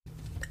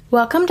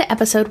Welcome to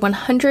episode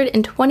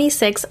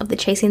 126 of the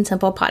Chasing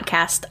Simple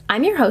podcast.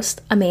 I'm your host,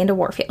 Amanda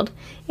Warfield.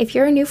 If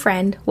you're a new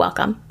friend,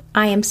 welcome.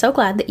 I am so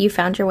glad that you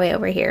found your way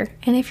over here.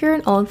 And if you're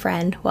an old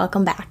friend,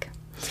 welcome back.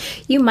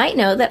 You might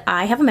know that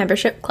I have a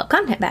membership, Club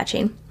Content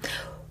Batching.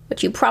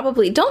 What you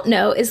probably don't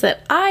know is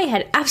that I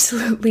had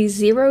absolutely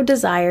zero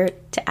desire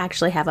to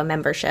actually have a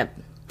membership.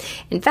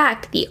 In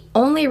fact, the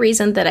only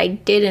reason that I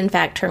did in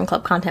fact turn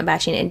Club Content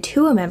Batching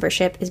into a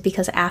membership is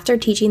because after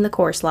teaching the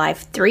course live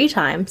 3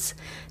 times,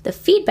 the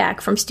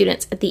feedback from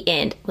students at the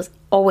end was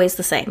always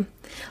the same.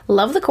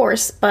 Love the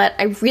course, but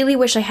I really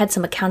wish I had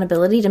some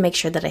accountability to make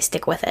sure that I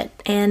stick with it,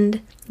 and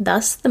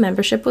thus the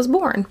membership was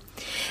born.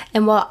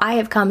 And while I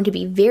have come to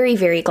be very,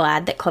 very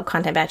glad that Club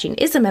Content Batching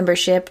is a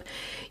membership,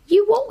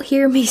 you won't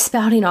hear me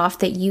spouting off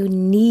that you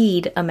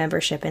need a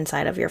membership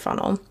inside of your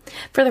funnel.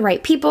 For the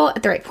right people,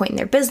 at the right point in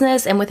their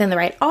business, and within the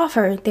right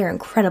offer, they're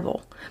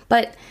incredible.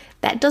 But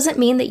that doesn't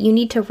mean that you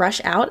need to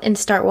rush out and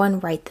start one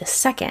right this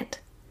second.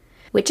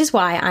 Which is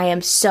why I am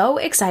so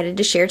excited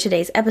to share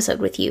today's episode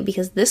with you,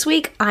 because this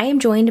week I am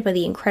joined by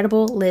the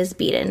incredible Liz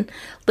Beaton.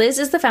 Liz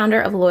is the founder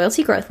of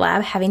Loyalty Growth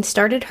Lab, having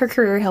started her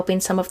career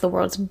helping some of the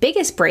world's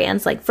biggest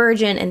brands like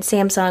Virgin and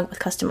Samsung with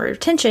customer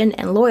retention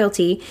and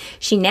loyalty.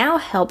 She now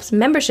helps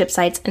membership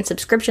sites and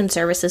subscription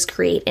services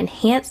create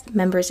enhanced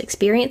members'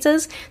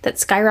 experiences that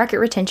skyrocket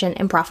retention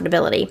and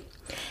profitability.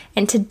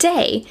 And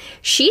today,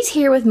 she's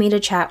here with me to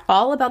chat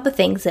all about the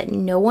things that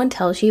no one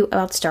tells you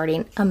about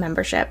starting a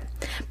membership.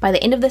 By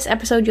the end of this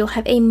episode, you'll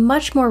have a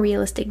much more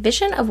realistic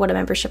vision of what a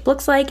membership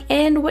looks like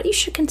and what you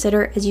should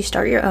consider as you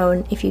start your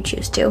own if you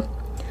choose to.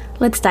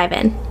 Let's dive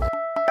in.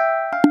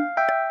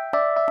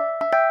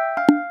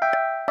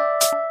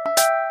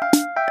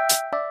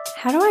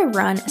 How do I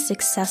run a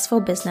successful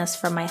business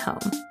from my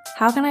home?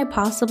 How can I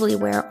possibly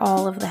wear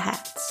all of the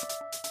hats?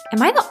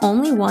 Am I the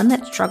only one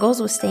that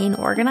struggles with staying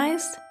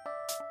organized?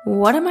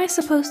 What am I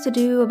supposed to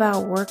do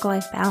about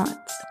work-life balance?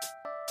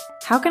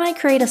 How can I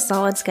create a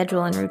solid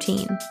schedule and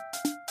routine?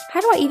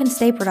 How do I even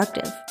stay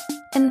productive?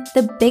 And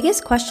the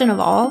biggest question of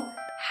all,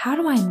 how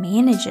do I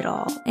manage it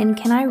all? And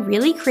can I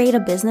really create a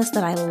business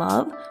that I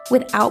love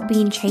without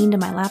being chained to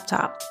my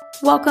laptop?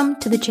 Welcome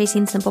to the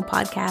Chasing Simple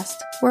podcast,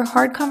 where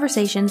hard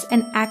conversations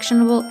and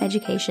actionable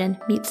education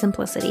meet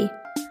simplicity.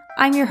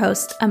 I'm your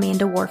host,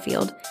 Amanda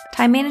Warfield,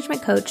 time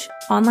management coach,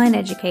 online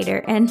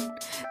educator, and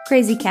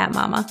crazy cat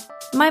mama.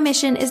 My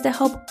mission is to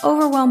help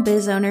overwhelmed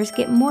biz owners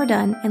get more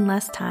done in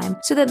less time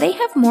so that they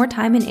have more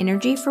time and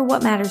energy for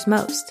what matters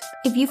most.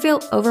 If you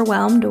feel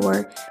overwhelmed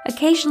or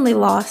occasionally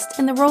lost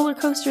in the roller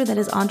coaster that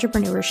is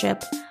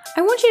entrepreneurship,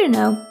 I want you to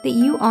know that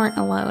you aren't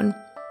alone.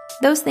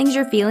 Those things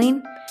you're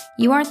feeling,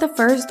 you aren't the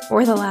first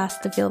or the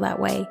last to feel that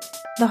way.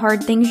 The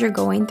hard things you're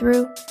going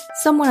through,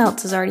 someone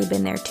else has already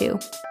been there too.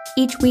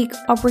 Each week,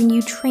 I'll bring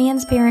you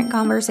transparent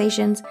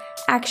conversations,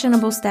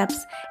 actionable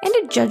steps, and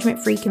a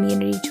judgment-free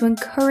community to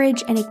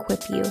encourage and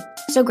equip you.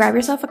 So grab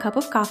yourself a cup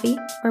of coffee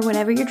or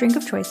whatever your drink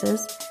of choice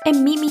is,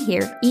 and meet me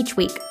here each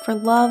week for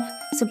love,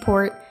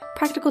 support,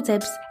 practical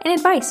tips, and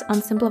advice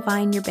on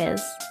simplifying your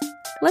biz.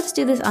 Let's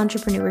do this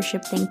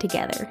entrepreneurship thing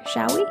together,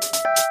 shall we?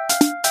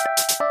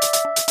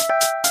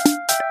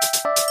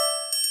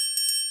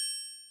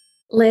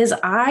 Liz,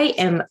 I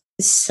am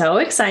so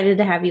excited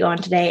to have you on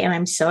today, and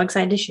I'm so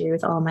excited to share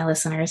with all my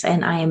listeners,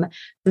 and I am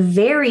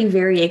very,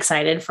 very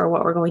excited for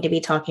what we're going to be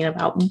talking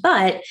about.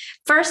 But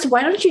first,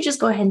 why don't you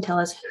just go ahead and tell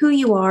us who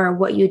you are,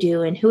 what you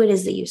do, and who it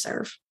is that you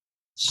serve?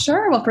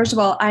 Sure. Well, first of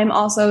all, I'm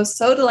also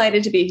so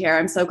delighted to be here.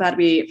 I'm so glad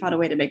we found a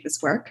way to make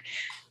this work.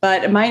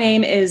 But my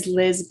name is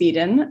Liz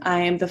Beaton.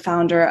 I am the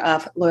founder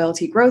of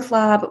Loyalty Growth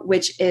Lab,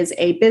 which is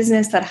a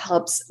business that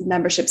helps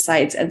membership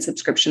sites and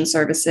subscription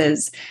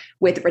services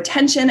with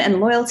retention and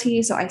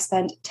loyalty. So I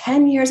spent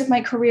 10 years of my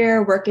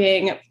career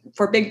working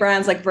for big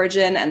brands like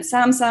Virgin and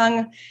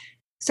Samsung,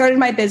 started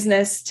my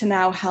business to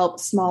now help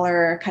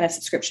smaller kind of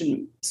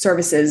subscription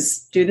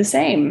services do the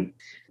same.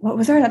 What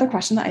was there another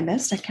question that I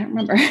missed? I can't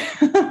remember.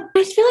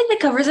 I feel like that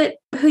covers it.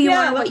 Who you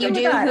are, what you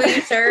do, who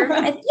you serve.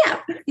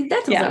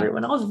 That tells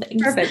everyone all the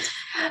things. Perfect.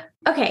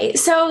 Okay,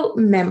 so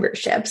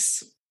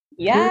memberships.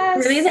 Yes.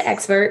 You're really the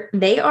expert.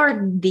 They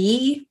are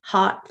the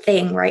hot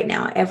thing right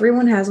now.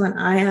 Everyone has one.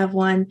 I have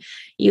one.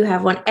 You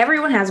have one.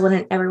 Everyone has one,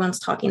 and everyone's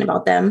talking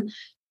about them.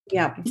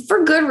 Yeah.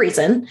 For good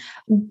reason.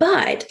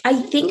 But I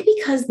think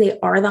because they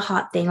are the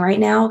hot thing right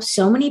now,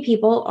 so many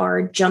people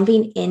are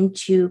jumping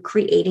into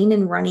creating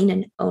and running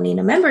and owning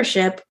a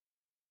membership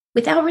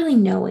without really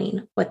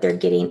knowing what they're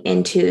getting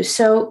into.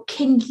 So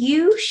can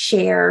you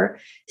share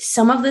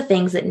some of the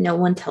things that no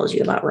one tells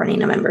you about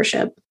running a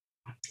membership?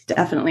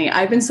 Definitely.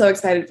 I've been so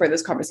excited for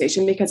this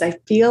conversation because I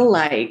feel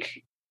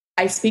like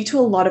I speak to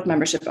a lot of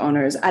membership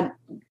owners at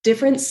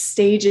different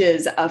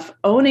stages of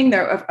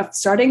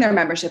starting their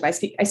membership. I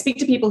speak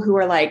to people who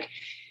are like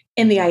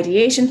in the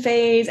ideation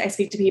phase. I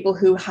speak to people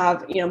who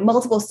have,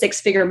 multiple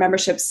 6-figure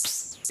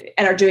memberships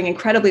and are doing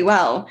incredibly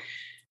well.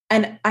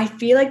 And I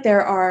feel like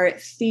there are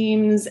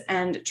themes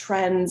and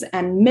trends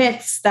and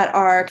myths that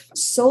are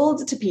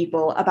sold to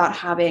people about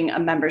having a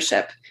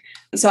membership.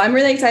 So I'm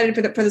really excited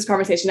for this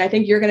conversation. I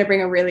think you're going to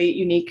bring a really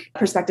unique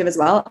perspective as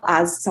well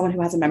as someone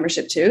who has a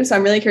membership too. So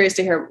I'm really curious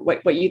to hear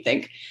what you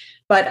think.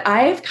 But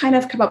I've kind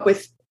of come up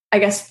with, I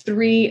guess,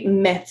 3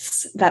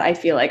 myths that I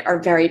feel like are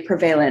very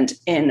prevalent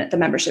in the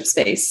membership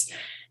space.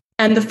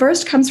 And the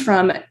first comes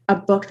from a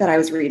book that I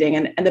was reading.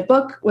 And the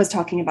book was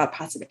talking about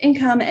passive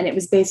income. And it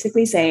was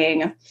basically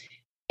saying,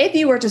 if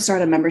you were to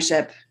start a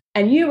membership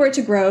and you were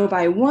to grow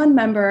by 1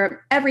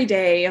 member every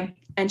day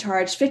and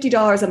charge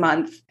 $50 a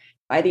month,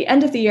 by the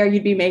end of the year,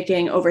 you'd be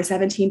making over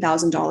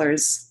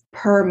 $17,000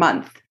 per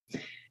month.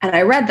 And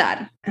I read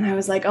that and I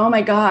was like, oh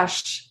my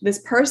gosh, this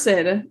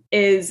person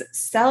is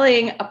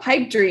selling a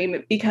pipe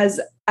dream because,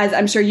 as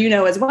I'm sure you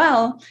know as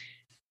well,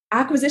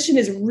 acquisition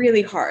is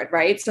really hard,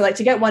 right? So like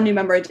to get 1 new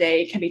member a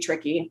day can be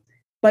tricky,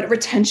 but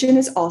retention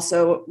is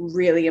also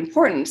really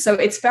important. So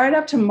it's fair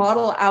enough to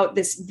model out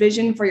this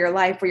vision for your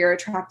life where you're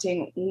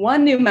attracting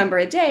 1 new member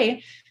a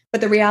day,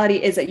 but the reality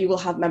is that you will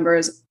have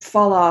members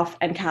fall off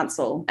and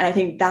cancel. And I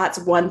think that's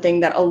one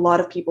thing that a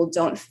lot of people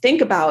don't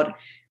think about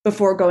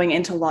before going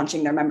into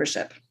launching their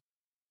membership.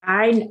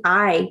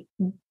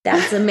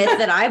 That's a myth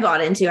that I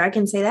bought into. I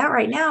can say that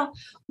right now.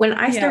 When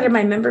I started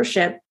my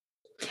membership,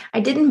 I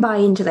didn't buy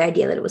into the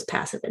idea that it was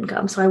passive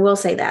income. So I will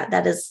say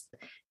that's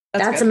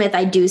a myth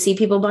I do see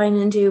people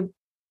buying into,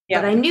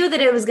 but I knew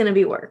that it was going to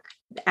be work.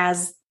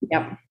 As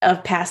a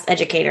past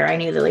educator, I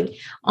knew that like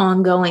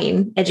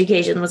ongoing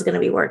education was going to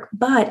be work,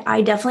 but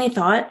I definitely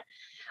thought,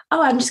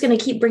 oh, I'm just going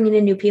to keep bringing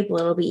in new people.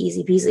 It'll be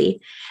easy peasy.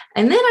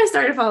 And then I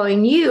started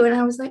following you and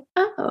I was like,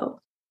 oh,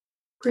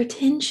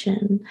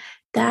 retention.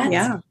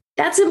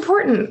 That's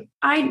important.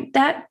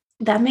 That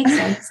makes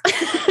sense.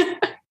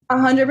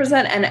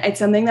 100%. And it's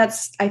something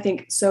that's, I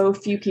think, so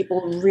few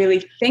people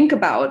really think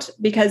about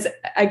because,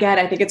 again,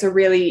 I think it's a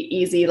really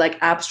easy, like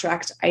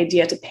abstract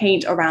idea to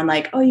paint around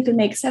like, oh, you can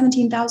make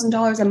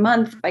 $17,000 a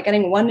month by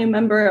getting 1 new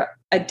member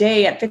a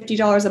day at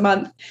 $50 a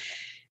month.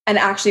 And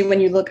actually,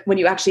 when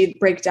you actually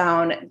break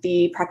down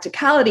the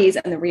practicalities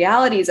and the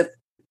realities of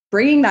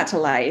bringing that to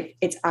life,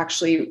 it's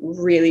actually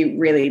really,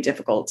 really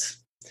difficult.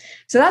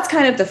 So that's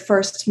kind of the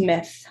first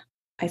myth,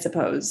 I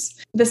suppose.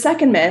 The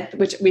second myth,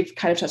 which we've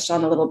kind of touched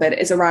on a little bit,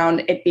 is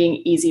around it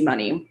being easy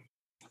money.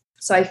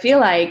 So I feel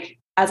like,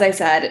 as I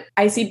said,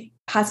 I see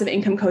passive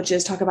income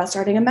coaches talk about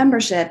starting a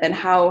membership and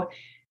how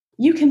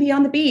you can be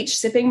on the beach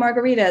sipping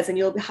margaritas and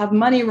you'll have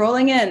money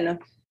rolling in.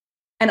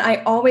 And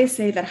I always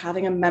say that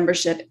having a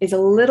membership is a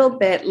little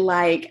bit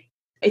like,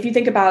 if you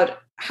think about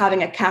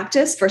having a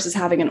cactus versus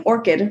having an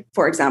orchid,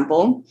 for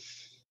example,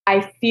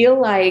 I feel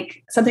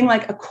like something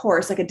like a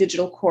course, like a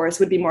digital course,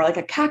 would be more like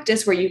a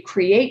cactus where you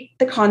create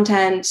the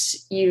content.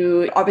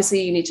 You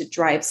need to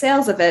drive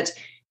sales of it,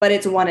 but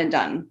it's one and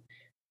done.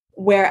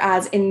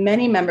 Whereas in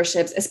many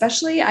memberships,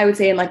 especially I would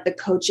say in like the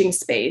coaching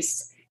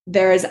space,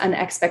 there's an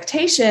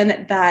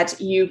expectation that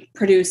you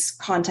produce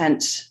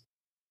content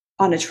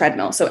on a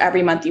treadmill. So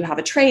every month you have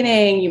a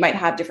training, you might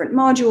have different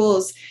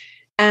modules,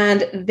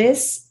 and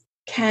this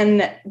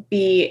can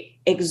be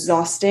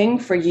exhausting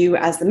for you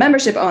as the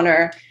membership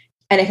owner.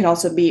 And it can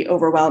also be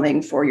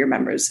overwhelming for your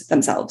members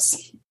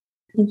themselves.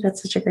 I think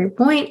that's such a great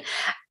point.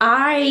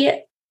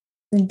 I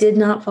did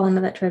not fall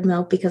into that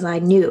treadmill because I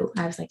knew,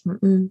 I was like,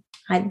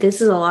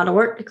 this is a lot of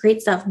work to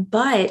create stuff.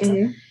 But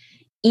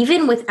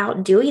even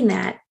without doing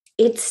that,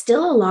 it's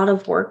still a lot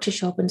of work to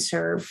show up and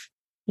serve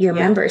your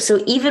members.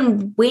 So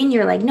even when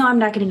you're like, no, I'm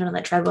not going to go on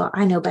that treadmill,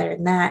 I know better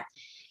than that.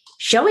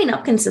 Showing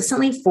up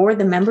consistently for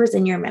the members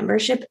in your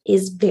membership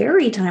is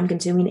very time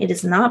consuming. It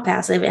is not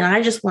passive. And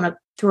I just want to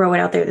throw it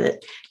out there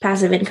that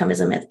passive income is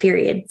a myth,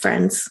 period,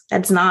 friends.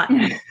 It's not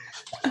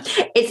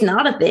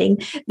a thing.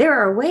 There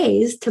are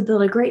ways to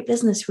build a great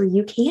business where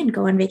you can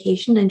go on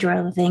vacation and enjoy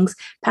other things.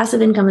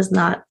 Passive income is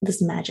not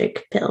this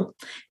magic pill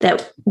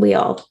that we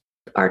all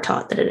are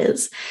taught that it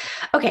is.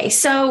 Okay.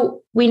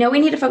 So we know we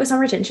need to focus on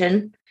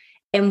retention,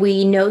 and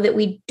we know that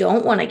we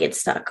don't want to get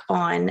stuck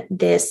on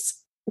this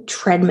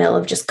treadmill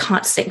of just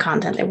constant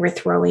content that we're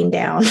throwing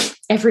down.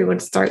 Everyone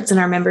starts in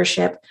our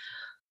membership.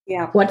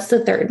 Yeah. What's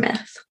the third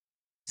myth?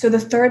 So the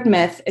third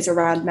myth is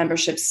around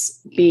memberships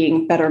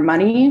being better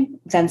money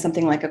than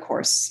something like a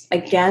course.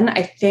 Again,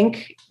 I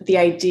think the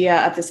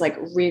idea of this like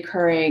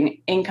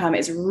recurring income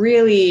is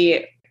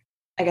really,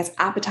 I guess,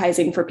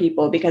 appetizing for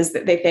people because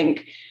they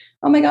think,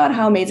 oh my God,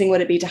 how amazing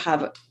would it be to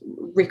have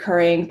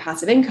recurring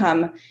passive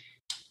income?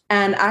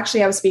 And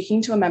actually, I was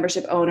speaking to a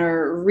membership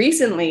owner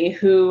recently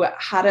who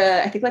had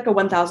I think like a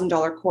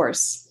 $1,000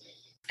 course.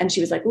 And she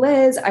was like,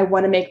 Liz, I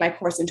want to make my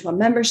course into a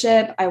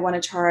membership. I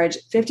want to charge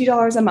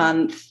 $50 a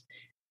month.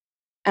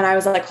 And I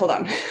was like, hold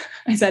on.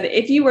 I said,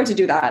 if you were to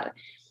do that,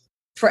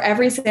 for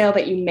every sale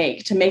that you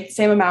make, to make the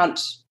same amount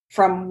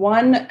from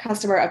one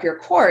customer of your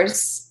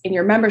course in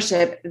your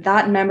membership,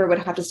 that member would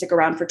have to stick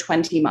around for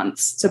 20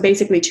 months. So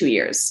basically 2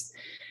 years.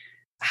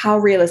 How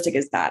realistic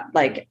is that?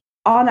 Like,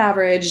 on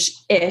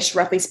average-ish,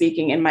 roughly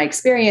speaking, in my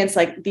experience,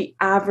 like the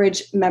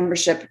average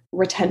membership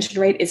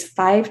retention rate is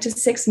 5 to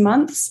 6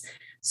 months.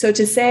 So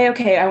to say,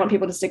 okay, I want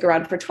people to stick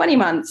around for 20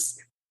 months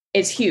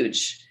is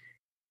huge.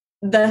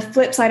 The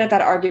flip side of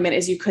that argument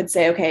is you could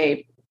say,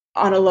 okay,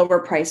 on a lower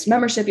priced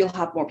membership, you'll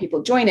have more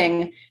people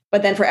joining.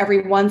 But then for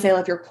every one sale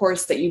of your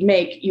course that you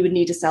make, you would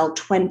need to sell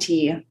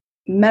 20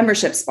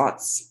 membership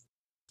spots,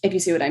 if you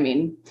see what I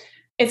mean.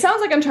 It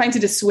sounds like I'm trying to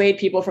dissuade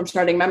people from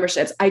starting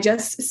memberships. I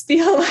just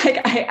feel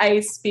like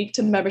I speak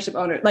to membership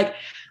owners. Like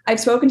I've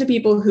spoken to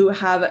people who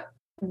have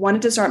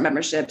wanted to start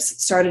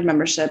memberships, started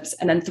memberships,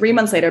 and then 3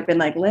 months later been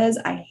like, Liz,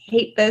 I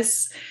hate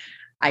this.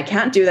 I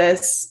can't do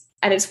this.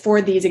 And it's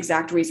for these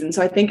exact reasons.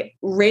 So I think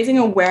raising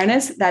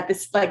awareness that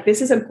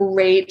this is a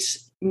great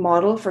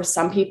model for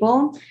some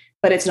people,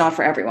 but it's not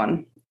for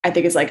everyone. I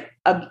think it's like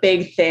a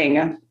big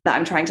thing that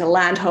I'm trying to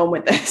land home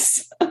with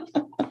this.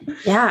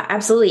 Yeah,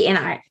 absolutely.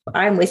 And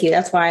I'm with you.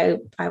 That's why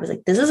I was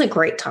like, this is a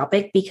great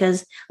topic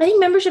because I think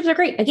memberships are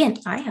great. Again,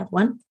 I have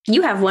one.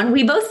 You have one.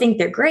 We both think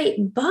they're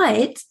great,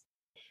 but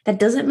that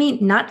doesn't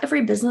mean not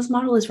every business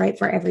model is right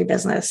for every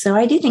business. So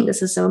I do think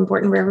this is so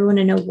important for everyone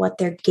to know what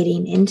they're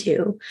getting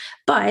into.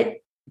 But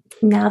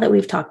now that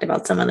we've talked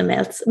about some of the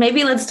myths,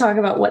 maybe let's talk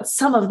about what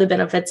some of the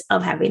benefits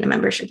of having a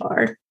membership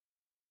are.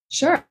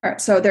 Sure.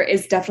 So there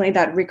is definitely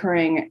that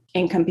recurring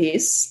income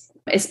piece,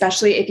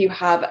 especially if you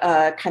have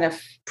a kind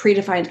of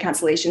predefined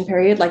cancellation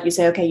period. Like you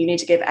say, okay, you need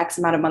to give X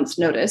amount of months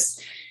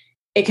notice.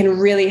 It can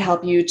really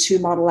help you to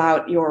model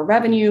out your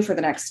revenue for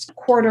the next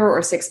quarter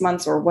or 6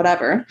 months or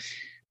whatever.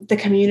 The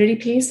community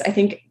piece, I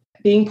think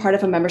being part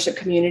of a membership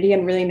community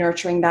and really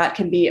nurturing that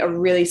can be a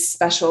really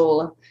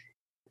special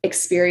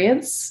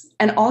experience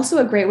and also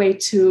a great way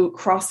to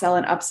cross-sell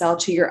and upsell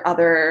to your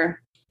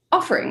other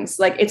offerings.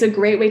 Like it's a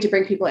great way to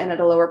bring people in at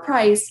a lower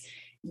price,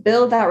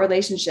 build that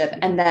relationship,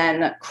 and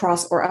then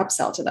cross or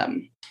upsell to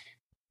them.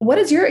 What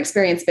has your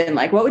experience been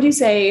like? What would you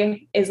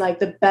say is like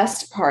the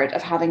best part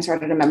of having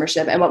started a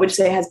membership? And what would you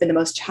say has been the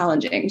most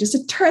challenging? Just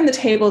to turn the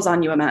tables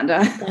on you, Amanda.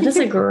 That is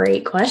a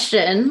great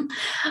question.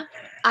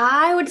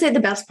 I would say the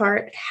best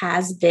part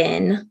has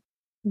been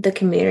the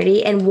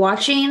community and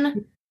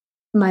watching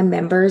my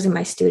members and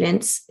my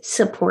students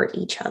support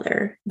each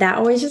other. That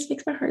always just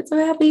makes my heart so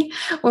happy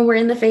when we're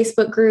in the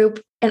Facebook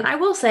group. And I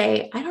will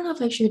say, I don't know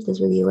if I shared this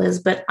with you, Liz,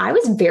 but I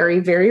was very,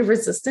 very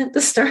resistant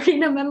to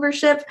starting a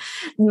membership.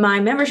 My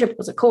membership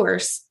was a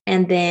course,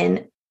 and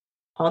then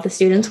all the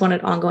students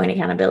wanted ongoing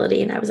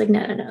accountability. And I was like,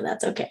 no,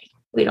 that's okay.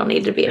 We don't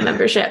need to be a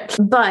membership.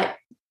 But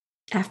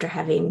after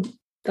having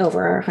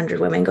over 100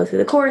 women go through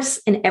the course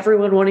and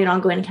everyone wanting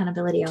ongoing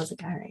accountability, I was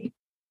like, all right,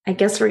 I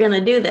guess we're going to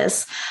do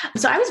this.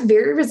 So I was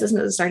very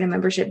resistant to starting a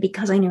membership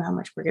because I knew how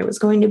much work it was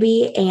going to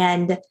be.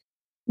 And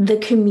the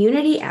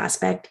community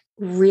aspect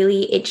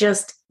really, it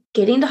just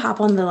getting to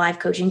hop on the live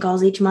coaching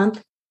calls each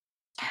month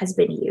has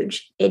been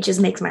huge. It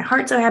just makes my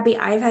heart so happy.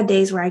 I've had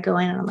days where I go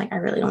in and I'm like, I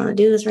really don't want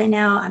to do this right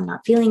now. I'm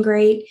not feeling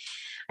great.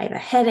 I have a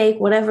headache,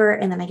 whatever.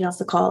 And then I get off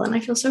the call and I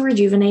feel so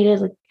rejuvenated.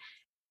 Like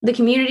the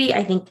community,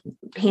 I think,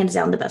 hands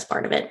down the best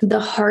part of it.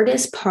 The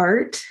hardest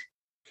part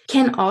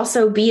can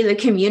also be the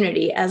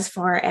community, as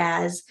far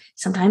as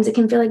sometimes it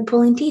can feel like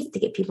pulling teeth to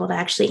get people to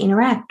actually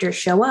interact or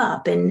show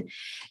up. And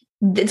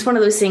it's one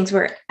of those things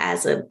where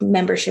as a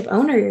membership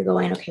owner, you're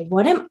going, okay,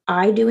 what am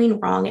I doing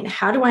wrong? And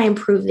how do I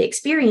improve the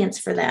experience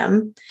for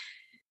them?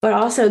 But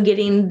also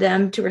getting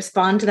them to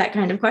respond to that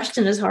kind of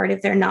question is hard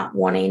if they're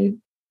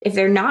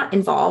not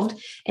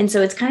involved. And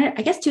so it's kind of,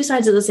 I guess, two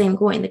sides of the same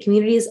coin. The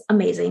community is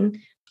amazing,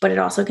 but it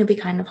also can be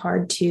kind of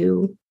hard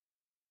to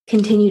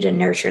continue to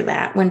nurture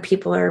that when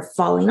people are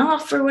falling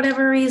off for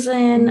whatever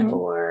reason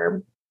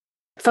or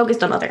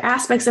focused on other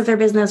aspects of their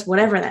business,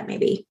 whatever that may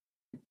be.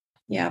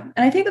 Yeah.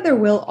 And I think that there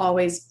will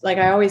always, like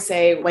I always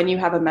say, when you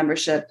have a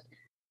membership,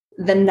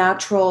 the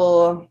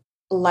natural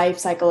life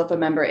cycle of a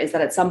member is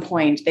that at some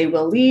point they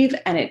will leave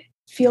and it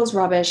feels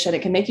rubbish and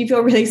it can make you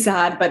feel really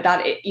sad, but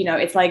that,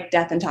 it's like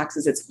death and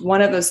taxes. It's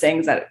one of those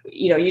things that,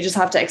 you just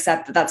have to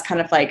accept that that's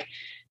kind of like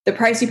the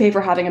price you pay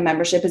for having a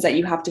membership is that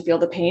you have to feel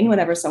the pain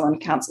whenever someone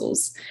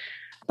cancels.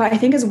 But I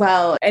think as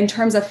well, in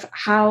terms of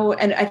how,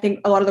 and I think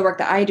a lot of the work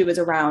that I do is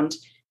around,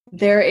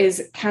 there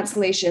is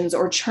cancellations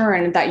or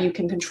churn that you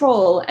can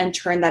control and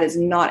churn that is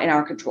not in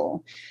our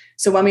control.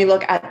 So when we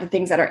look at the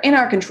things that are in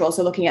our control,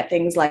 so looking at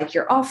things like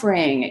your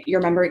offering,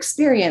 your member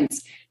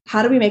experience,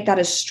 how do we make that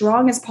as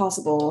strong as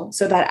possible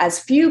so that as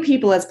few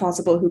people as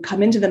possible who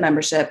come into the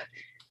membership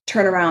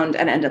turn around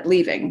and end up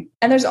leaving?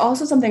 And there's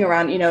also something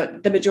around,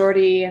 the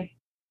majority,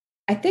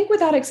 I think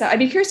without exception, I'd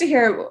be curious to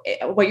hear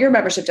what your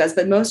membership does,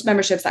 but most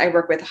memberships that I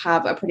work with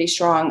have a pretty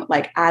strong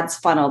ads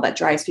funnel that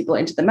drives people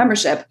into the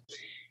membership.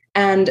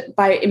 And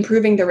by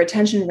improving the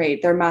retention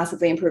rate, they're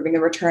massively improving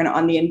the return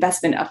on the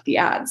investment of the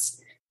ads.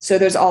 So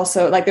there's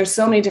also there's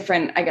so many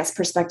different,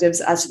 perspectives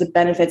as to the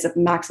benefits of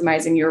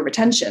maximizing your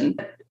retention,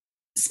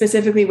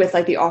 specifically with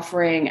the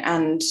offering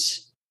and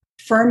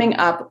firming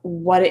up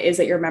what it is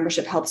that your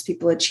membership helps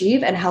people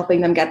achieve and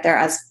helping them get there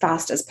as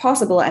fast as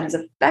possible and as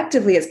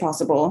effectively as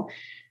possible.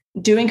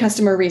 Doing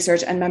customer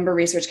research and member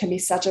research can be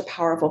such a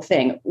powerful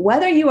thing.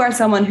 Whether you are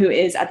someone who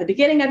is at the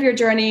beginning of your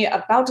journey,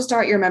 about to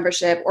start your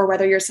membership, or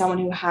whether you're someone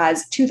who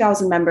has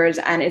 2,000 members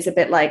and is a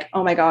bit like,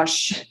 oh my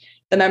gosh,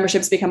 the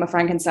membership's become a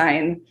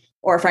Frankenstein,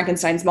 or a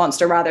Frankenstein's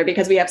monster rather,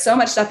 because we have so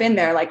much stuff in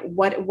there.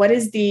 What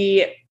is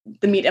the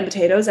the meat and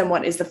potatoes and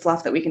what is the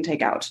fluff that we can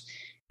take out,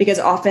 because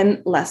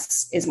often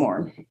less is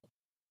more.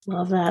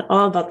 Love that.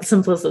 All about the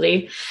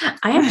simplicity.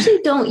 I actually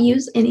don't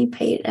use any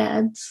paid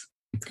ads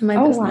in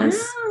my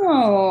business.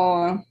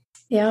 Wow.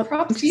 Yeah.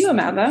 Props to you,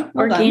 Amanda.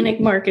 Well Organic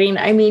done. marketing.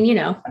 I mean,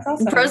 That's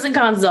awesome. pros and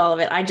cons of all of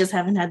it. I just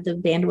haven't had the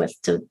bandwidth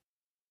to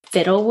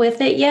fiddle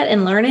with it yet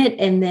and learn it.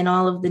 And then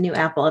all of the new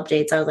Apple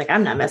updates, I was like,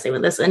 I'm not messing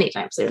with this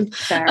anytime soon.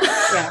 Fair.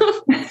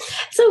 Yeah.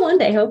 So one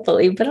day,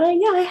 hopefully, but I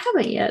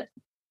haven't yet.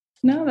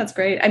 No, that's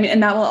great. I mean,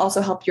 and that will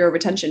also help your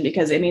retention,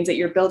 because it means that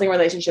you're building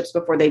relationships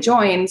before they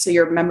join. So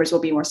your members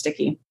will be more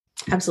sticky.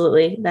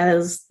 Absolutely. That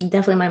is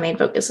definitely my main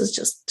focus, is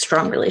just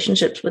strong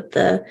relationships with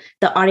the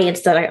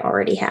audience that I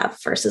already have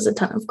versus a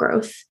ton of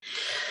growth.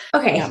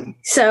 Okay. Yeah.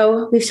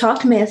 So we've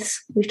talked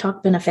myths, we've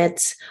talked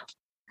benefits.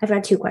 I've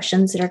got 2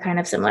 questions that are kind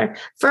of similar.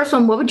 First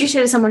one, what would you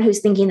say to someone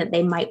who's thinking that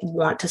they might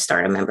want to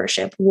start a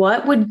membership?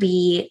 What would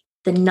be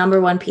the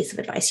number one piece of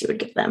advice you would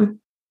give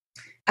them?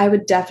 I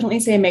would definitely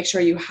say make sure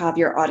you have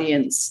your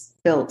audience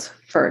built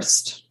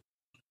first.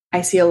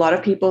 I see a lot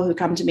of people who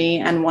come to me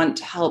and want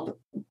help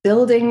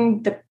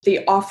building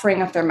the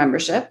offering of their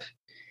membership.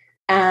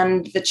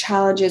 And the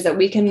challenge is that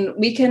we can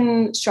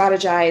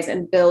strategize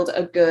and build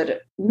a good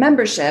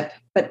membership,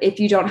 but if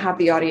you don't have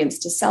the audience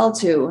to sell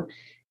to,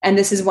 and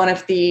this is one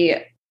of the,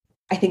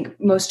 I think,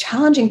 most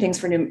challenging things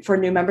for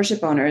new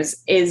membership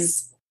owners,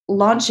 is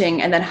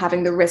launching and then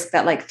having the risk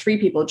that like 3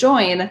 people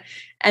join,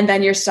 and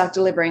then you're stuck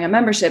delivering a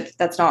membership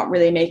that's not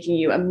really making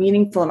you a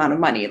meaningful amount of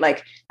money.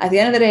 Like, at the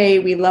end of the day,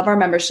 we love our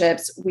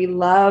memberships. We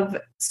love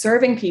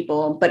serving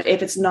people, but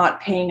if it's not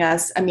paying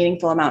us a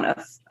meaningful amount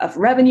of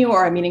revenue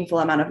or a meaningful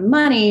amount of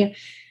money,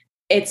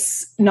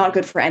 it's not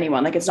good for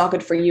anyone. Like, it's not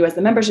good for you as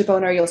the membership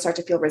owner. You'll start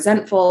to feel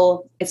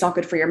resentful. It's not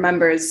good for your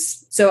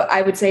members. So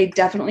I would say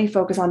definitely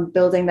focus on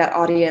building that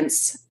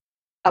audience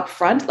up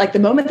front. Like, the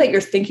moment that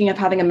you're thinking of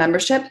having a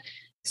membership,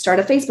 start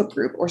a Facebook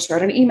group or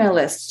start an email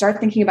list. Start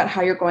thinking about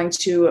how you're going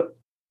to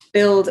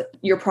build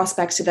your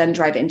prospects to then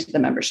drive into the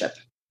membership.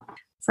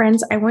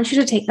 Friends, I want you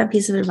to take that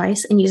piece of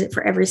advice and use it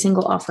for every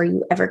single offer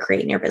you ever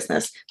create in your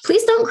business.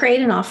 Please don't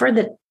create an offer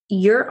that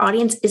your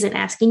audience isn't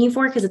asking you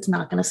for, because it's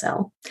not going to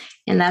sell.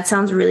 And that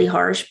sounds really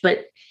harsh, but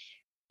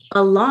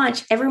a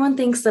launch, everyone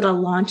thinks that a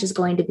launch is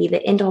going to be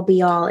the end all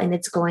be all and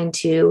it's going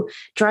to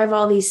drive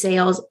all these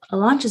sales. A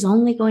launch is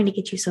only going to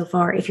get you so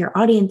far if your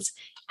audience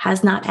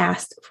has not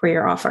asked for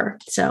your offer.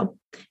 So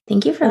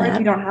thank you for that.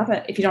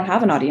 If you don't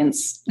have an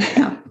audience.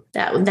 Yeah,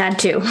 that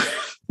too.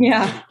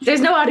 Yeah. If there's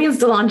no audience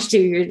to launch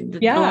to, the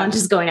launch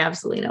is going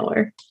absolutely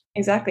nowhere.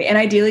 Exactly. And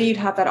ideally you'd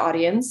have that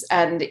audience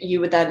and you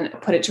would then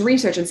put it to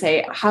research and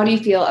say, how do you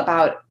feel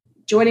about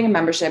joining a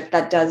membership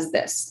that does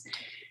this?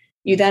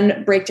 You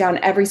then break down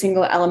every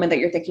single element that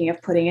you're thinking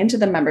of putting into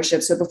the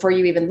membership. So before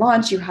you even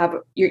launch, you have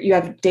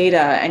data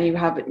and you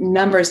have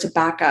numbers to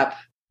back up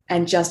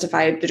and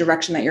justify the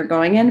direction that you're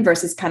going in,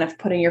 versus kind of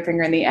putting your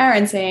finger in the air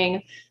and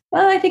saying,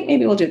 well, I think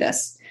maybe we'll do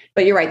this.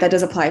 But you're right, that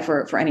does apply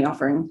for any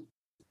offering.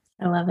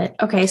 I love it.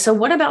 Okay. So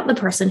what about the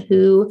person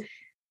who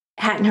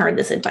hadn't heard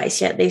this advice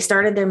yet? They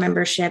started their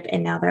membership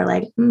and now they're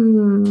like,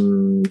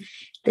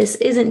 this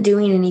isn't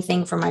doing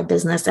anything for my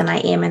business. And I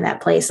am in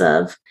that place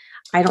of,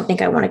 I don't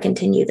think I want to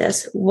continue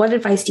this. What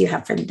advice do you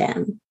have for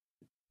them?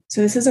 So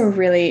this is a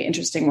really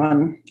interesting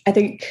one. I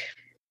think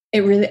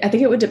it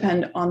would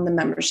depend on the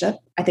membership.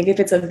 I think if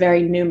it's a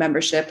very new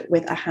membership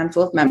with a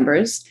handful of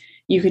members,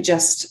 you could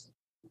just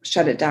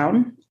shut it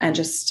down and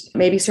just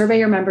maybe survey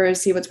your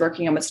members, see what's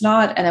working and what's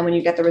not. And then when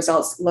you get the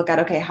results, look at,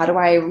 okay, how do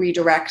I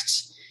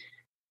redirect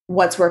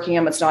what's working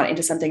and what's not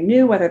into something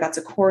new, whether that's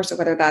a course or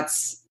whether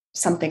that's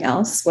something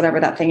else, whatever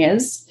that thing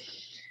is.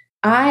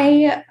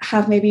 I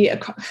have maybe a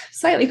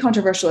slightly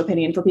controversial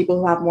opinion for people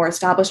who have more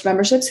established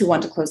memberships who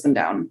want to close them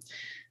down.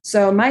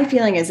 So my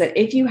feeling is that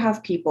if you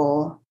have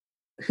people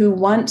who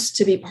want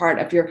to be part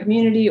of your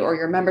community or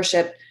your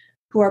membership,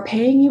 who are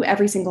paying you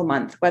every single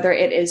month, whether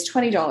it is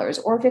 $20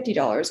 or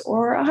 $50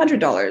 or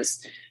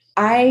 $100,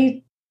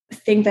 I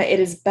think that it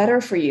is better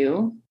for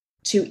you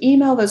to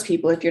email those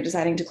people if you're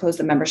deciding to close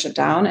the membership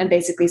down and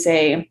basically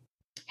say,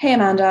 hey,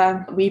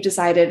 Amanda, we've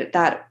decided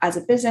that as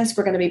a business,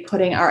 we're going to be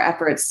putting our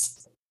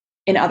efforts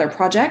in other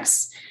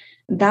projects.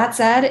 That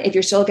said, if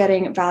you're still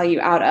getting value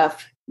out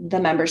of the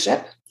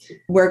membership,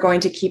 we're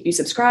going to keep you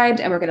subscribed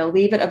and we're going to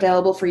leave it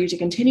available for you to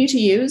continue to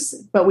use,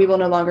 but we will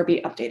no longer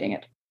be updating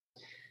it.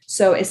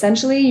 So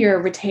essentially,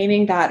 you're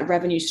retaining that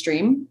revenue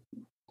stream,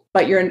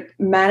 but you're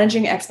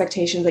managing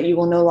expectations that you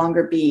will no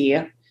longer be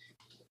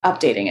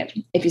updating it,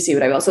 if you see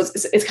what I will. So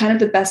it's kind of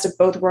the best of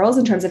both worlds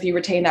in terms of you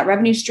retain that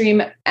revenue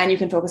stream and you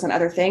can focus on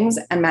other things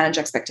and manage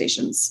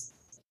expectations.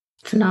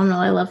 Phenomenal.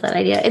 I love that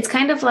idea. It's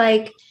kind of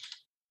like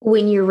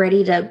when you're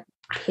ready to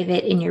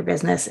pivot in your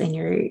business and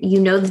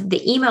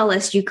the email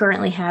list you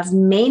currently have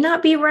may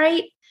not be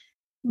right,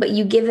 but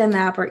you give them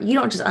that, or you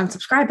don't just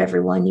unsubscribe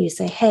everyone. You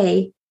say,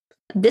 hey,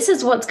 this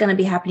is what's going to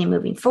be happening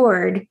moving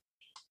forward.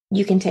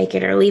 You can take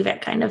it or leave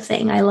it, kind of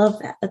thing. I love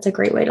that. That's a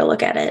great way to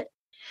look at it.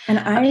 And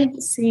I've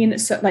seen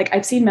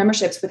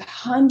memberships with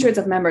hundreds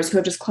of members who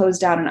have just closed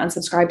down and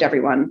unsubscribed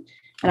everyone.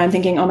 And I'm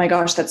thinking, oh my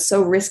gosh, that's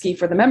so risky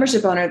for the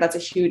membership owner. That's a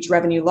huge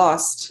revenue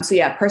lost. So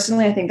yeah,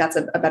 personally, I think that's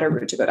a better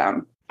route to go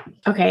down.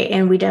 Okay.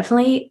 And we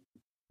definitely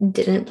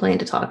didn't plan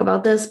to talk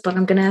about this, but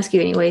I'm going to ask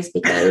you anyways,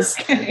 because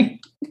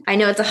I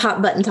know it's a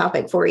hot button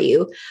topic for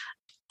you.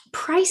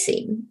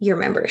 Pricing your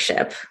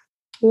membership.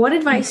 What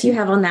advice do you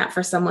have on that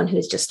for someone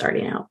who's just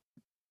starting out?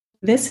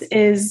 This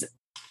is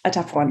a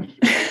tough one.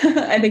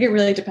 I think it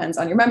really depends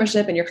on your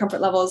membership and your comfort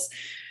levels.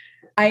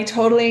 I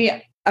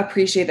totally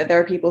appreciate that there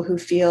are people who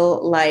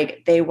feel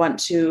like they want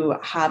to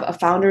have a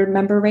founder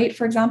member rate,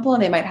 for example,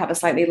 and they might have a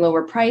slightly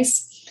lower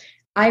price.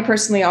 I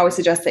personally always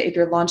suggest that if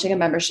you're launching a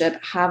membership,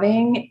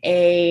 having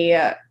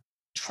a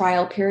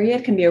trial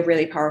period can be a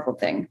really powerful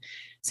thing.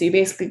 So you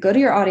basically go to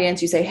your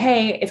audience, you say,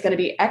 hey, it's going to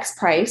be X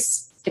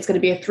price. It's going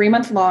to be a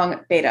 3-month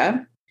long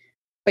beta,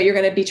 but you're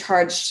going to be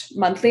charged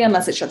monthly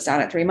unless it shuts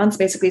down at 3 months,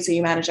 basically. So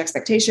you manage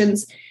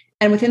expectations.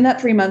 And within that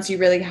 3 months, you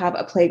really have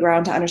a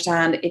playground to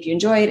understand if you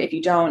enjoy it, if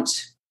you don't.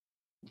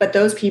 But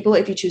those people,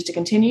 if you choose to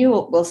continue,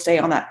 will stay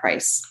on that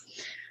price.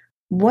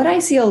 What I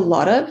see a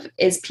lot of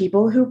is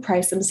people who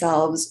price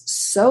themselves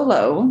so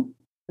low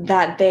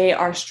that they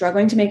are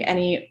struggling to make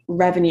any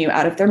revenue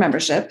out of their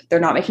membership. They're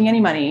not making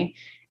any money,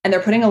 and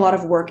they're putting a lot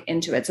of work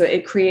into it. So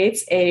it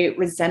creates a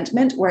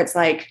resentment where it's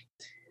like,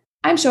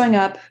 I'm showing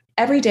up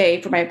every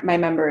day for my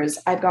members.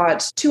 I've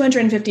got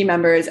 250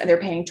 members and they're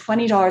paying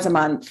 $20 a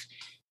month,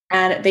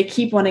 and they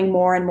keep wanting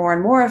more and more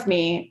and more of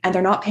me, and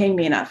they're not paying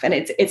me enough. And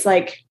it's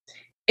like,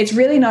 it's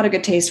really not a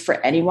good taste for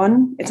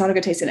anyone. It's not a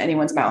good taste in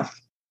anyone's mouth.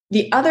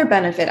 The other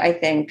benefit, I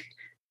think,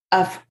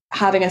 of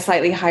having a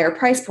slightly higher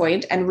price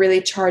point and really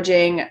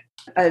charging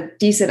a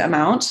decent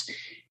amount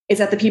is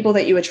that the people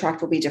that you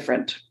attract will be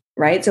different,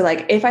 right? So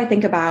like if I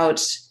think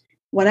about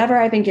whenever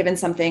I've been given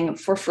something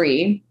for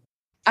free,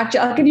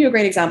 actually, I'll give you a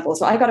great example.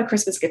 So I got a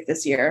Christmas gift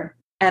this year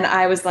and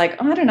I was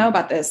like, oh, I don't know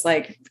about this.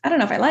 Like, I don't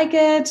know if I like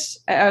it.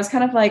 I was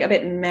kind of like a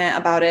bit meh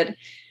about it.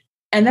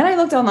 And then I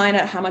looked online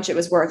at how much it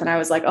was worth. And I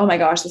was like, oh my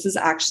gosh, this is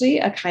actually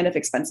a kind of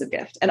expensive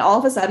gift. And all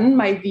of a sudden,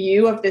 my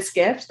view of this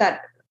gift that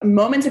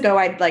moments ago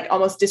I'd like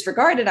almost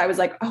disregarded, I was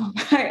like, oh,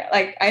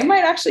 I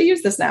might actually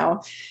use this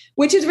now,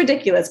 which is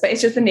ridiculous. But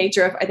it's just the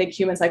nature of, I think,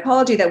 human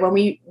psychology that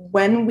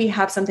when we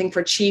have something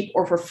for cheap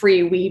or for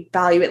free, we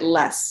value it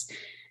less.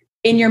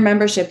 In your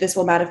membership, this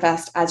will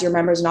manifest as your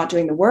members not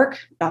doing the work,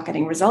 not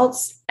getting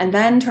results, and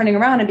then turning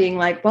around and being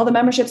like, well, the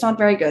membership's not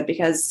very good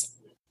because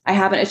I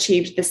haven't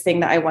achieved this thing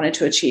that I wanted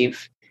to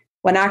achieve,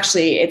 when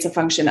actually it's a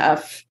function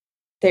of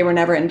they were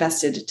never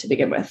invested to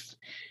begin with.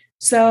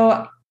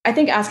 So I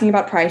think asking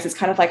about price is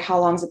kind of like how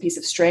long's a piece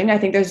of string. I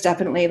think there's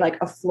definitely like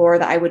a floor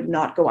that I would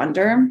not go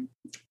under.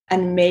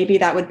 And maybe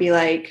that would be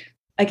like,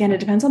 again, it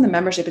depends on the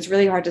membership. It's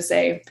really hard to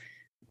say.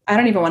 I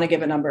don't even want to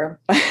give a number.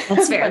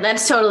 That's fair.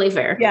 That's totally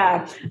fair.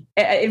 Yeah.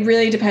 It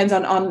really depends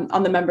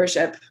on the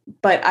membership.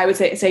 But I would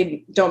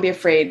say don't be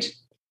afraid.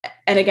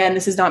 And again,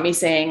 this is not me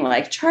saying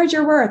like, charge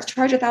your worth,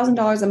 charge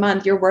 $1,000 a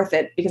month, you're worth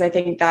it, because I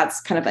think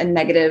that's kind of a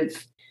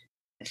negative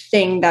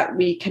thing that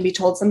we can be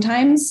told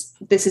sometimes.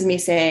 This is me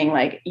saying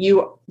like,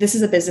 this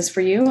is a business for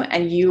you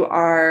and you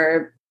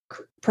are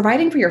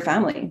providing for your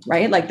family,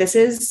 right? Like this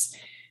is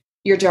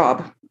your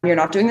job. You're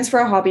not doing this for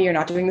a hobby. You're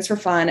not doing this for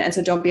fun. And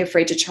so don't be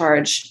afraid to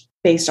charge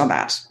based on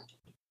that.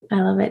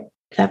 I love it.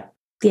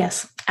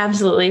 Yes,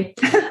 absolutely.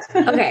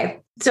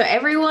 Okay. So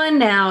everyone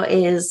now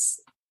is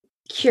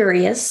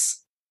curious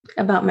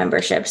about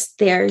memberships.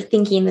 They're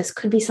thinking this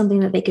could be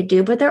something that they could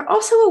do, but they're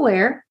also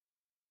aware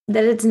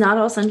that it's not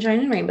all sunshine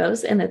and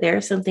rainbows and that there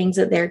are some things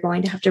that they're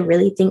going to have to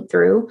really think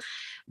through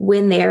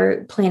when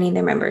they're planning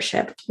their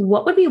membership.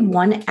 What would be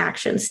one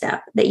action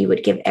step that you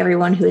would give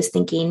everyone who is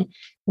thinking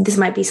this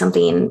might be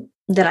something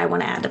that I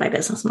want to add to my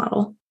business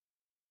model?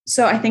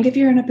 So I think if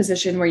you're in a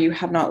position where you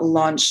have not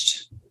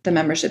launched the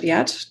membership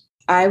yet,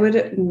 I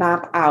would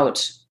map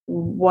out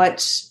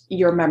what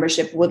your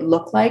membership would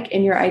look like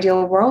in your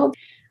ideal world.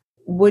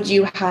 Would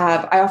you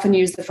have, I often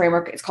use the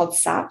framework, it's called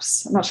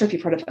SAPS. I'm not sure if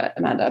you've heard of it,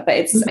 Amanda, but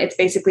it's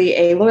basically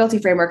a loyalty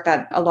framework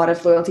that a lot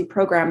of loyalty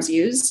programs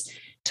use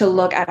to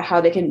look at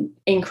how they can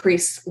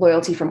increase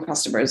loyalty from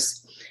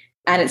customers.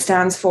 And it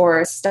stands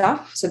for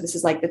stuff. So this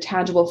is like the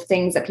tangible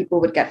things that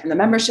people would get from the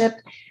membership.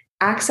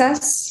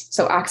 Access,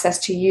 so access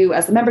to you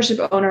as the membership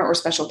owner or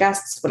special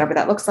guests, whatever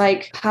that looks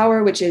like.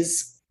 Power, which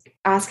is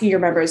asking your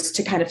members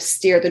to kind of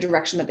steer the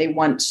direction that they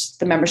want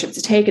the membership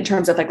to take in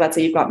terms of like, let's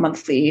say you've got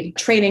monthly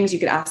trainings, you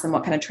could ask them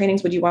what kind of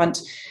trainings would you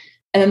want.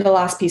 And then the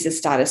last piece is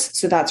status.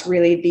 So that's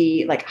really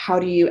the, like, how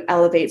do you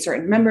elevate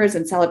certain members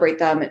and celebrate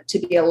them to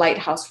be a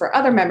lighthouse for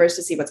other members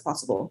to see what's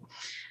possible.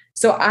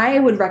 So I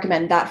would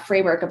recommend that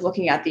framework of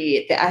looking at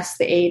the S,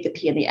 the A, the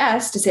P, and the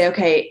S to say,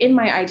 okay, in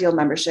my ideal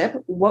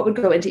membership, what would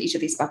go into each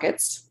of these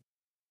buckets?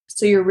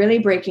 So you're really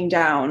breaking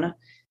down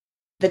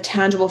the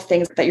tangible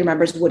things that your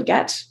members would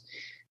get.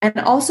 And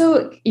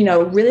also,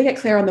 really get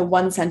clear on the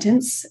one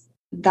sentence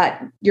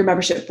that your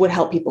membership would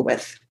help people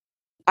with.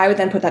 I would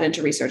then put that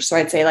into research. So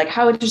I'd say, like,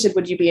 how interested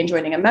would you be in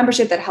joining a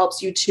membership that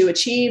helps you to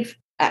achieve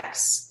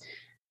X?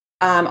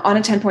 On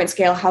a 10-point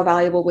scale, how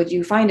valuable would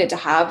you find it to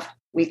have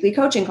weekly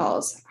coaching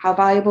calls? How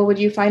valuable would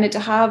you find it to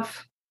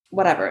have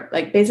whatever.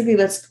 Like basically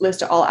list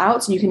it all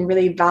out so you can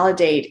really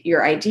validate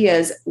your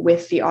ideas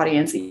with the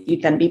audience that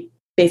you'd then be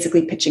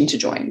basically pitching to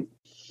join.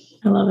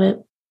 I love it.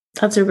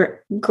 That's a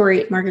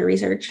great market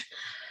research.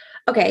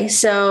 Okay,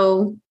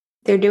 so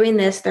they're doing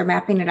this, they're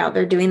mapping it out,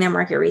 they're doing their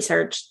market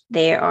research,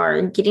 they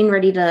are getting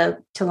ready to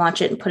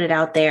launch it and put it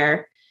out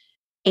there.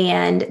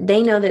 And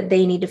they know that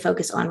they need to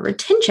focus on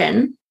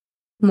retention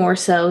more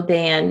so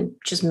than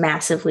just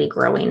massively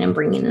growing and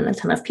bringing in a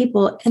ton of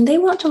people. And they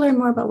want to learn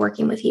more about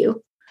working with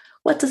you.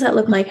 What does that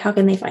look like? How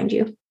can they find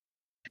you?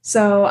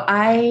 So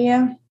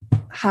I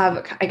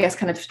have, I guess,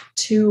 kind of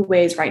two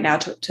ways right now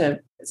to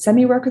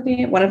semi-work with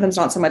me. One of them is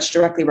not so much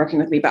directly working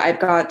with me, but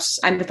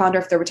I'm the founder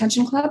of the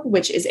Retention Club,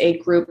 which is a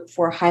group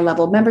for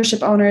high-level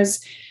membership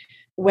owners,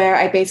 where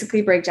I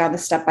basically break down the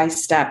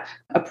step-by-step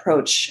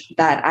approach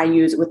that I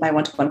use with my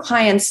one-to-one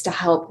clients to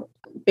help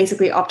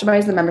basically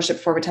optimize the membership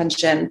for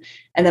retention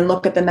and then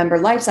look at the member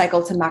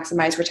lifecycle to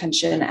maximize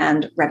retention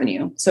and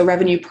revenue. So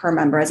revenue per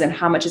member, as in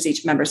how much is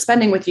each member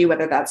spending with you,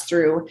 whether that's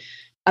through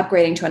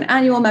upgrading to an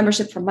annual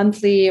membership for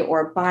monthly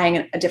or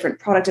buying a different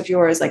product of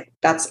yours, like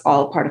that's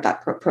all part of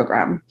that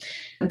program.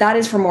 That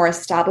is for more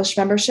established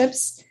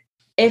memberships.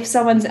 If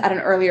someone's at an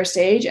earlier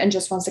stage and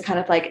just wants to kind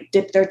of like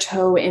dip their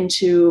toe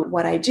into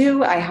what I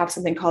do, I have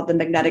something called the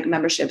Magnetic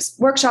Memberships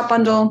Workshop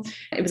Bundle.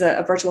 It was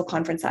a virtual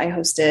conference that I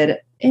hosted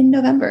in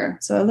November,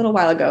 so a little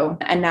while ago.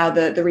 And now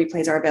the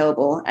replays are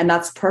available. And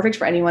that's perfect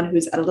for anyone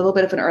who's at a little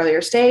bit of an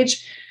earlier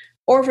stage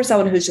or for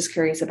someone who's just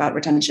curious about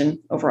retention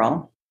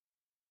overall.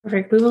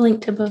 Perfect. We will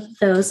link to both of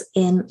those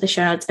in the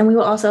show notes. And we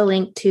will also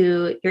link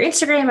to your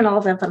Instagram and all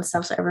of that fun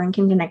stuff so everyone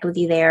can connect with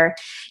you there.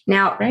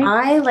 Now, right.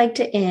 I like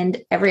to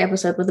end every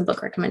episode with a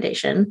book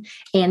recommendation.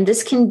 And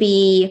this can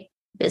be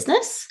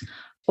business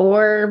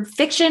or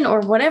fiction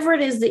or whatever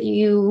it is that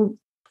you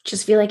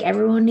just feel like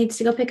everyone needs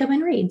to go pick up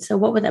and read. So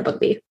what would that book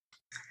be?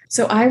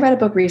 So I read a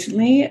book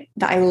recently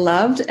that I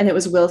loved, and it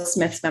was Will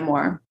Smith's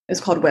memoir. It was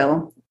called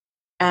Will.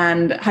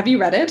 And have you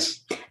read it?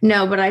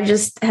 No, but I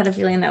just had a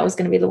feeling that was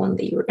going to be the one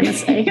that you were going to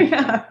say.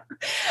 Yeah.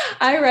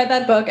 I read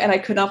that book and I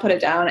could not put it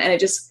down. And it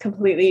just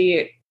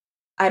completely,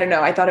 I don't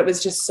know, I thought it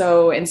was just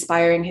so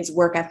inspiring, his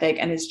work ethic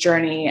and his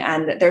journey.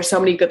 And there's so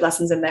many good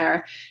lessons in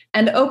there.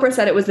 And Oprah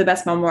said it was the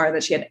best memoir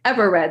that she had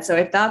ever read. So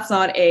if that's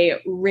not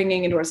a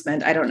ringing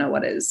endorsement, I don't know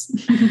what is.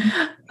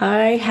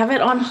 I have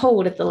it on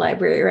hold at the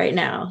library right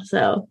now.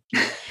 So,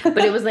 but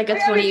it was like a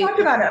 20.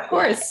 Talked about it, of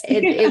course.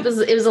 It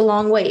was a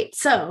long wait.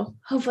 So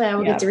hopefully I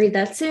will get to read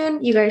that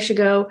soon. You guys should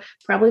go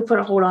probably put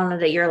a hold on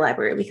it at your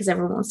library because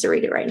everyone wants to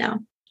read it right now.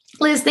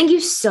 Liz, thank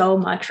you so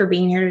much for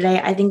being here today.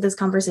 I think this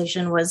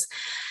conversation was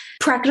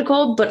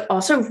practical, but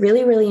also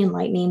really, really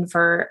enlightening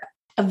for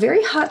a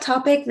very hot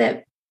topic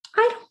that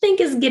I don't think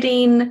is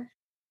getting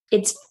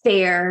its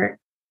fair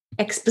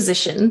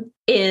exposition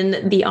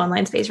in the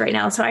online space right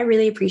now. So I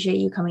really appreciate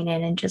you coming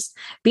in and just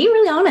being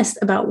really honest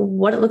about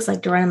what it looks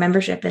like to run a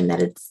membership and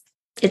that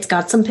it's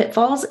got some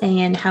pitfalls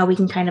and how we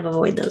can kind of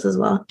avoid those as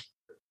well.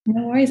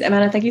 No worries,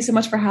 Amanda. Thank you so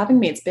much for having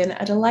me. It's been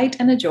a delight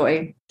and a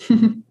joy.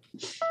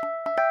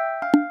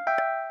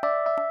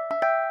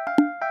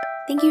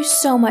 Thank you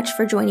so much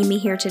for joining me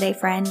here today,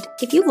 friend.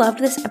 If you loved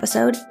this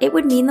episode, it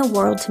would mean the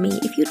world to me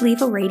if you'd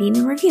leave a rating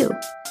and review.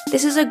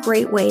 This is a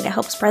great way to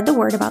help spread the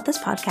word about this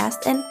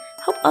podcast and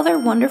help other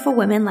wonderful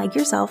women like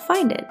yourself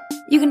find it.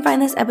 You can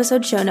find this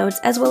episode show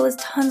notes as well as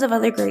tons of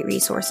other great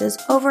resources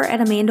over at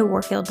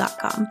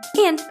amandawarfield.com.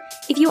 And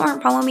if you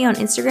aren't following me on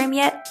Instagram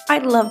yet,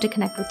 I'd love to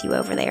connect with you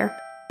over there.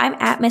 I'm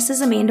at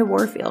Mrs. Amanda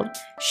Warfield.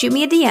 Shoot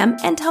me a DM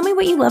and tell me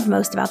what you loved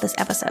most about this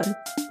episode.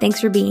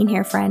 Thanks for being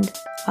here, friend.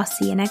 I'll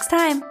see you next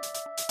time.